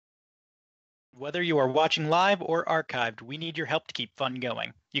Whether you are watching live or archived, we need your help to keep fun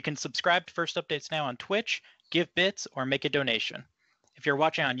going. You can subscribe to First Updates now on Twitch, give bits, or make a donation. If you're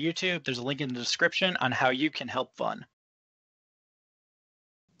watching on YouTube, there's a link in the description on how you can help fun.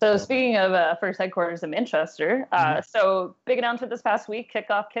 So speaking of FRC headquarters in Manchester, so big announcement this past week,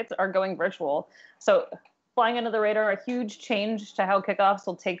 kickoff kits are going virtual. So flying under the radar, a huge change to how kickoffs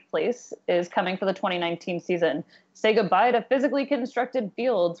will take place is coming for the 2019 season. Say goodbye to physically constructed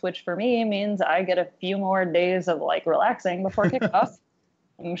fields, which for me means I get a few more days of relaxing before kickoff.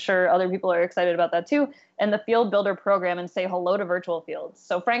 I'm sure other people are excited about that too. And the Field Builder program, and say hello to virtual fields.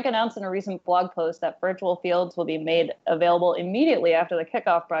 So Frank announced in a recent blog post that virtual fields will be made available immediately after the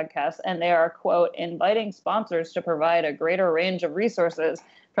kickoff broadcast, and they are, quote, inviting sponsors to provide a greater range of resources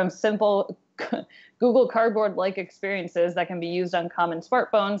from simple Google Cardboard-like experiences that can be used on common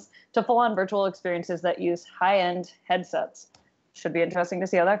smartphones to full-on virtual experiences that use high-end headsets. Should be interesting to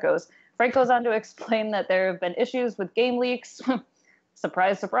see how that goes. Frank goes on to explain that there have been issues with game leaks,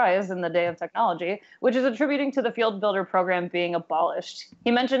 surprise, surprise, in the day of technology, which is attributing to the Field Builder program being abolished.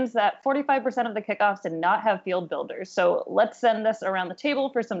 He mentions that 45% of the kickoffs did not have field builders. So let's send this around the table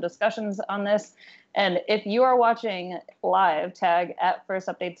for some discussions on this. And if you are watching live, tag at First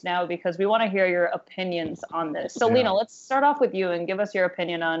Updates now, because we want to hear your opinions on this. So Lena, let's start off with you and give us your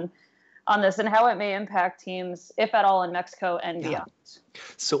opinion on this and how it may impact teams, if at all, in Mexico and beyond.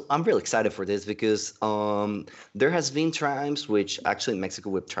 So I'm really excited for this because there has been times which actually in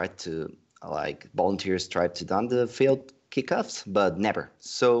Mexico we've tried to, volunteers tried to done the field kickoffs, but never.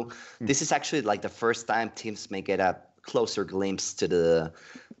 So this is actually the first time teams may get a closer glimpse to the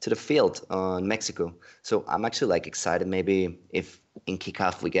field in Mexico. So I'm actually excited. Maybe if in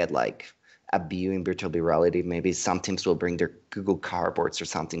kickoff we get a view in virtual reality, maybe some teams will bring their Google Cardboards or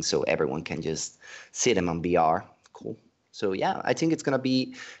something so everyone can just see them on VR. Cool. So yeah, I think it's going to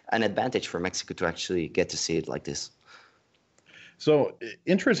be an advantage for Mexico to actually get to see it like this. So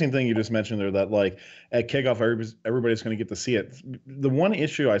interesting thing you just mentioned there that at kickoff, everybody's going to get to see it. The one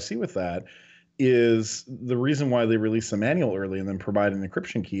issue I see with that is the reason why they release the manual early and then provide an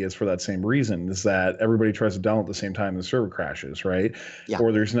encryption key is for that same reason, is that everybody tries to download at the same time and the server crashes, right? Yeah.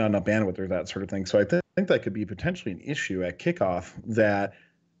 Or there's not enough bandwidth or that sort of thing. So I think that could be potentially an issue at kickoff, that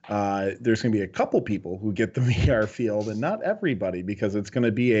there's going to be a couple people who get the VR field and not everybody, because it's going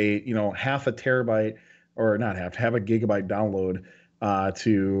to be a half a terabyte, or not half a gigabyte download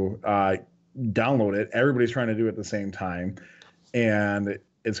to download it. Everybody's trying to do it at the same time, and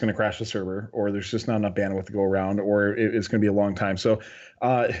it's going to crash the server, or there's just not enough bandwidth to go around, or it's going to be a long time. So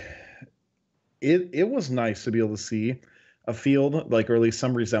it was nice to be able to see a field, or at least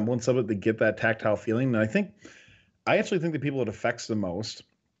some resemblance of it, to get that tactile feeling. And I actually think the people it affects the most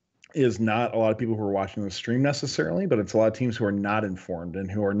is not a lot of people who are watching the stream necessarily, but it's a lot of teams who are not informed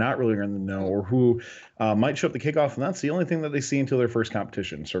and who are not really in the know, or who might show up to kickoff and that's the only thing that they see until their first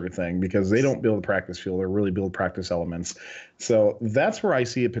competition, sort of thing, because they don't build a practice field or really build practice elements. So that's where I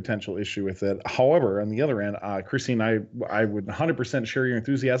see a potential issue with it. However, on the other end, Christine, I would 100% share your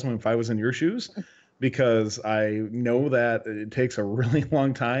enthusiasm if I was in your shoes, because I know that it takes a really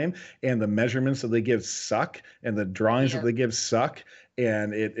long time and the measurements that they give suck and the drawings that they give suck.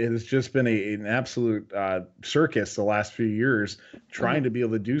 And it has just been an absolute circus the last few years trying to be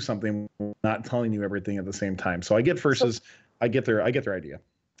able to do something, not telling you everything at the same time. So I get I get their idea.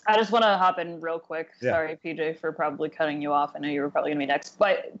 I just want to hop in real quick. Yeah. Sorry, PJ, for probably cutting you off. I know you were probably going to be next.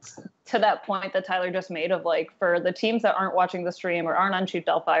 But to that point that Tyler just made of for the teams that aren't watching the stream or aren't on Chief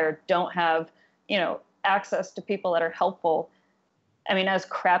Delphi or don't have, access to people that are helpful. I mean, as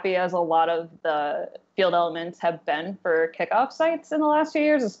crappy as a lot of the field elements have been for kickoff sites in the last few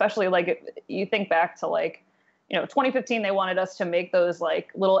years, especially if you think back to 2015, they wanted us to make those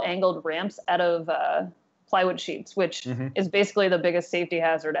little angled ramps out of plywood sheets, which is basically the biggest safety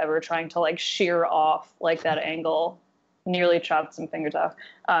hazard ever, trying to shear off that angle, nearly chopped some fingers off.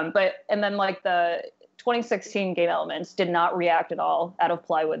 And then the 2016 game elements did not react at all out of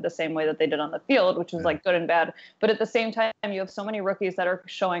plywood the same way that they did on the field, which was good and bad. But at the same time, you have so many rookies that are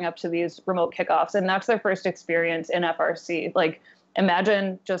showing up to these remote kickoffs, and that's their first experience in FRC.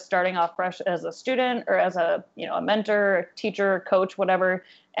 Imagine just starting off fresh as a student or as a mentor, a teacher, coach, whatever,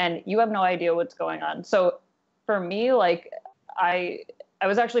 and you have no idea what's going on. So for me, I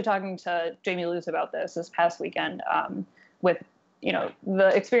was actually talking to Jamie Luce about this past weekend with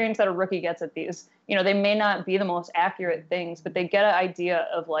the experience that a rookie gets at these. They may not be the most accurate things, but they get an idea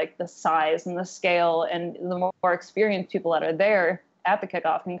of the size and the scale, and the more experienced people that are there at the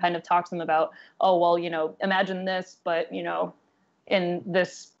kickoff can kind of talk to them about, oh, well, imagine this, but, in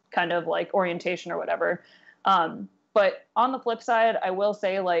this kind of orientation or whatever. But on the flip side, I will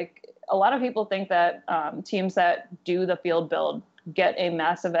say a lot of people think that teams that do the field build get a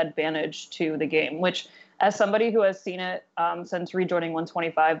massive advantage to the game, which, as somebody who has seen it since rejoining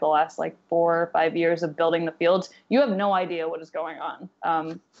 125 the last like 4 or 5 years of building the fields, you have no idea what is going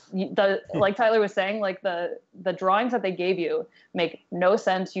on. Like Tyler was saying, like the drawings that they gave you make no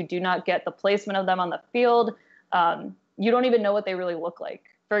sense. You do not get the placement of them on the field. You don't even know what they really look like.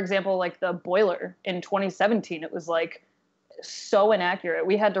 For example, like the boiler in 2017, it was like so inaccurate.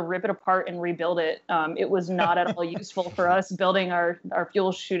 We had to rip it apart and rebuild it. It was not at all useful for us building our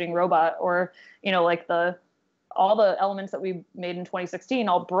fuel shooting robot, or, you know, like all the elements that we made in 2016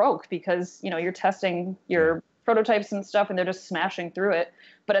 all broke because, you know, you're testing your prototypes and stuff and they're just smashing through it.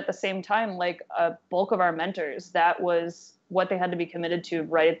 But at the same time, like a bulk of our mentors, that was what they had to be committed to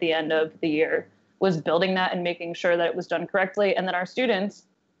right at the end of the year, was building that and making sure that it was done correctly. And then our students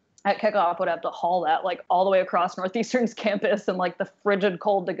at kickoff would have to haul that like all the way across Northeastern's campus and like the frigid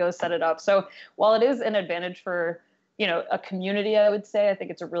cold to go set it up. So while it is an advantage for, you know, a community, I would say, I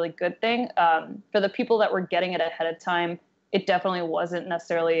think it's a really good thing. For the people that were getting it ahead of time, it definitely wasn't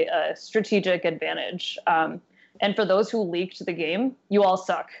necessarily a strategic advantage. And for those who leaked the game, you all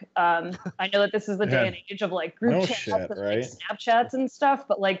suck. I know that this is the day and age of like group chats and like Snapchats and stuff,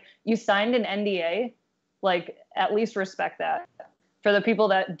 but like you signed an NDA, like at least respect that. For the people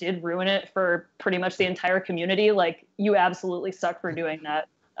that did ruin it for pretty much the entire community, like you absolutely suck for doing that.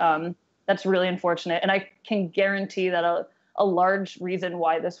 That's really unfortunate. And I can guarantee that a large reason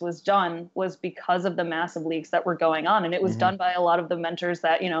why this was done was because of the massive leaks that were going on. And it was done by a lot of the mentors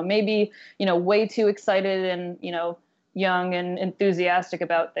that, you know, maybe, you know, way too excited and, you know, young and enthusiastic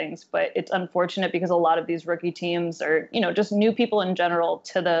about things. But it's unfortunate because a lot of these rookie teams are, you know, just new people in general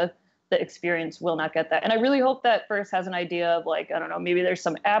to the experience will not get that. And I really hope that FRC has an idea of like, I don't know, maybe there's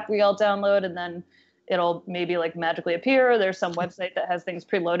some app we all download and then it'll maybe like magically appear. There's some website that has things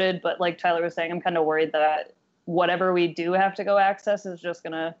preloaded, but like Tyler was saying, I'm kind of worried that whatever we do have to go access is just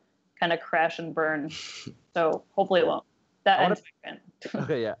going to kind of crash and burn. So hopefully it won't.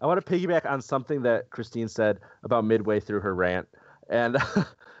 Okay, yeah. I want to piggyback on something that Christine said about midway through her rant, and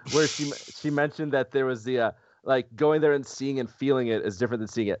where she mentioned that there was the like going there and seeing and feeling it is different than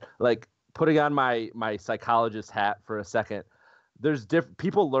seeing it. Like putting on my psychologist hat for a second, there's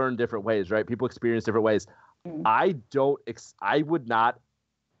people learn different ways, right? People experience different ways. I would not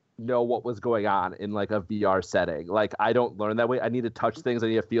know what was going on in like a VR setting. Like I don't learn that way. I need to touch things. I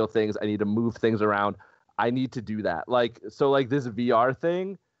need to feel things. I need to move things around. I need to do that. Like, so like this VR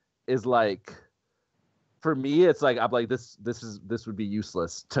thing is like, for me, it's like, I'm like, this would be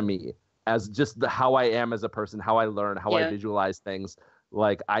useless to me as just how I am as a person, how I learn, how I visualize things.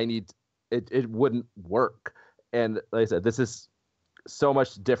 Like it wouldn't work. And like I said, this is so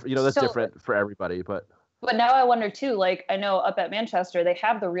much different, you know, that's different for everybody, but now I wonder too, like I know up at Manchester, they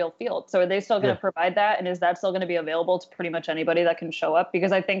have the real field. So are they still going to provide that? And is that still going to be available to pretty much anybody that can show up?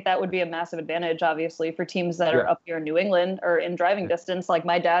 Because I think that would be a massive advantage, obviously, for teams that are up here in New England or in driving distance. Like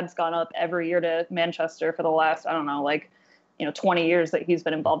my dad's gone up every year to Manchester for the last, I don't know, like, you know, 20 years that he's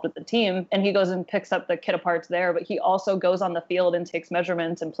been involved with the team, and he goes and picks up the kit parts there, but he also goes on the field and takes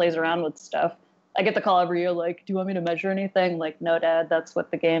measurements and plays around with stuff. I get the call every year, like, do you want me to measure anything? Like, no, Dad, that's what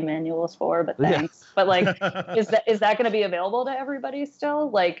the game manual is for, but thanks. But like, is that going to be available to everybody still?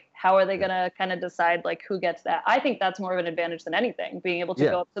 Like, how are they going to kind of decide like who gets that? I think that's more of an advantage than anything, being able to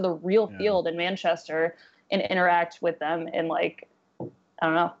go up to the real field in Manchester and interact with them and like, I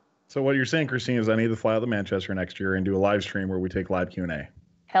don't know. So what you're saying, Christine, is I need to fly out to Manchester next year and do a live stream where we take live Q&A.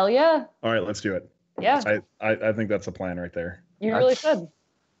 Hell yeah. All right, let's do it. Yeah. I think that's a plan right there. You really should.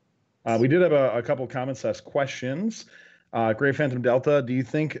 We did have a couple comments as questions. Gray Phantom Delta, do you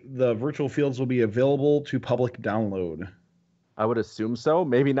think the virtual fields will be available to public download? I would assume so.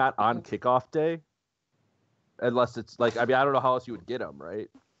 Maybe not on kickoff day. Unless it's like, I mean, I don't know how else you would get them, right?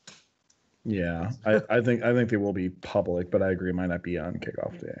 Yeah, I think they will be public, but I agree it might not be on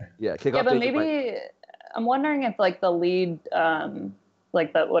kickoff day. Yeah, kickoff day. Yeah, but maybe I'm wondering if like the lead,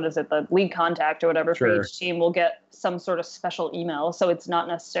 like the lead contact or whatever for each team will get some sort of special email, so it's not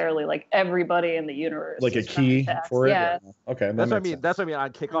necessarily like everybody in the universe. Like a key for it. Yeah. Okay. That's what I mean. Sense. That's what I mean. On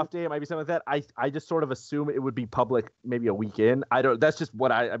kickoff day, it might be something like that. I just sort of assume it would be public maybe a week in. I don't. That's just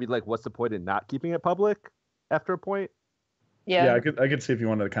what I mean. Like, what's the point in not keeping it public after a point? Yeah, I could see if you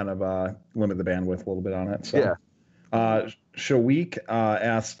wanted to kind of limit the bandwidth a little bit on it. So. Yeah. Shaweek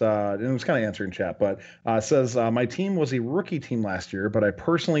asked, and it was kind of answered in chat, but says, my team was a rookie team last year, but I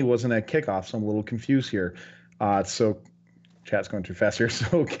personally wasn't at kickoff, so I'm a little confused here. So chat's going too fast here.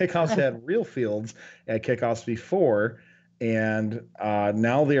 So kickoffs had real fields at kickoffs before, and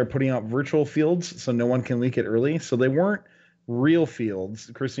now they are putting out virtual fields, so no one can leak it early. So they weren't real fields.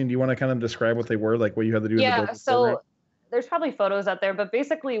 Christine, do you want to kind of describe what they were, like what you had to do in the building program? There's probably photos out there, but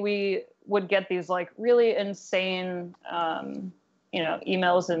basically we would get these like really insane,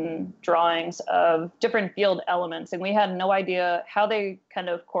 emails and drawings of different field elements. And we had no idea how they kind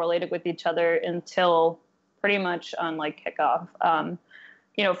of correlated with each other until pretty much on like kickoff.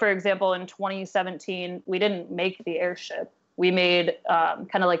 For example, in 2017, we didn't make the airship. We made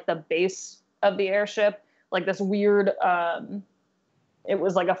kind of like the base of the airship, like this weird, it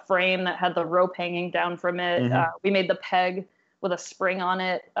was like a frame that had the rope hanging down from it. Mm-hmm. We made the peg with a spring on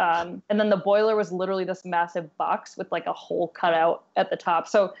it. And then the boiler was literally this massive box with like a hole cut out at the top.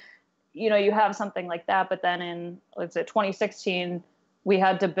 So, you have something like that. But then in, let's say 2016, we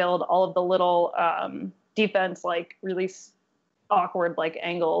had to build all of the little defense, like really awkward like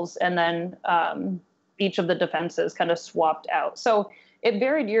angles. And then each of the defenses kind of swapped out. So it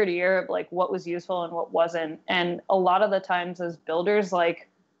varied year to year of like what was useful and what wasn't. And a lot of the times as builders, like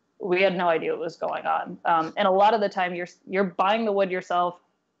we had no idea what was going on. And a lot of the time you're buying the wood yourself.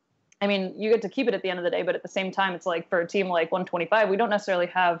 I mean, you get to keep it at the end of the day, but at the same time, it's like for a team like 125, we don't necessarily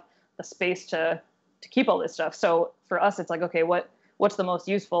have the space to keep all this stuff. So for us, it's like, okay, what's the most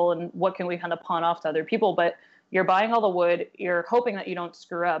useful and what can we kind of pawn off to other people? But you're buying all the wood, you're hoping that you don't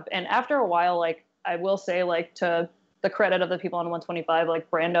screw up. And after a while, like I will say, like to the credit of the people on 125, like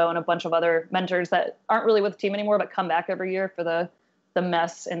Brando and a bunch of other mentors that aren't really with the team anymore, but come back every year for the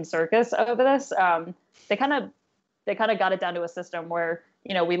mess and circus over this. They kind of got it down to a system where,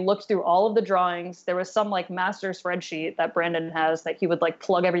 we looked through all of the drawings. There was some like master spreadsheet that Brandon has that he would like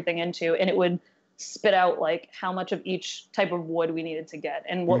plug everything into, and it would spit out like how much of each type of wood we needed to get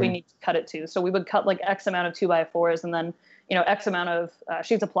and what we need to cut it to. So we would cut like X amount of 2x4s and then, X amount of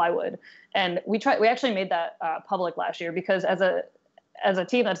sheets of plywood. And we actually made that public last year because as a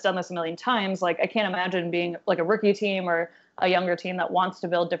team that's done this a million times, like I can't imagine being like a rookie team or a younger team that wants to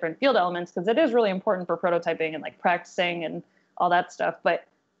build different field elements, because it is really important for prototyping and like practicing and all that stuff. But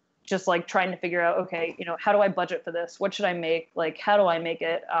just like trying to figure out, okay, how do I budget for this? What should I make? Like, how do I make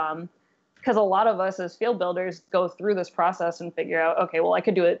it? Because a lot of us as field builders go through this process and figure out, okay, well, I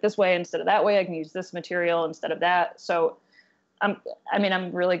could do it this way instead of that way. I can use this material instead of that. So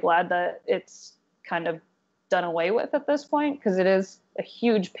I'm really glad that it's kind of done away with at this point, because it is a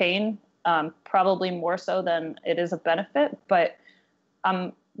huge pain, probably more so than it is a benefit. But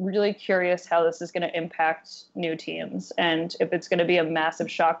I'm really curious how this is going to impact new teams and if it's going to be a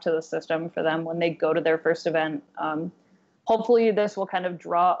massive shock to the system for them when they go to their first event. Hopefully this will kind of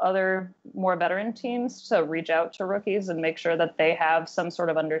draw other more veteran teams to reach out to rookies and make sure that they have some sort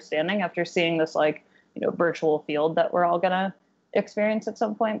of understanding after seeing this like, virtual field that we're all going to experience at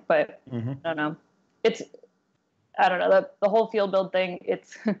some point. But I don't know. The whole field build thing,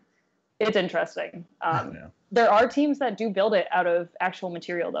 it's interesting. There are teams that do build it out of actual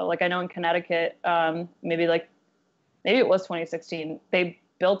material though. Like I know in Connecticut, maybe it was 2016, they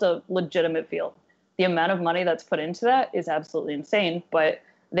built a legitimate field. The amount of money that's put into that is absolutely insane, but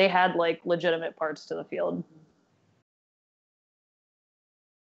they had like legitimate parts to the field.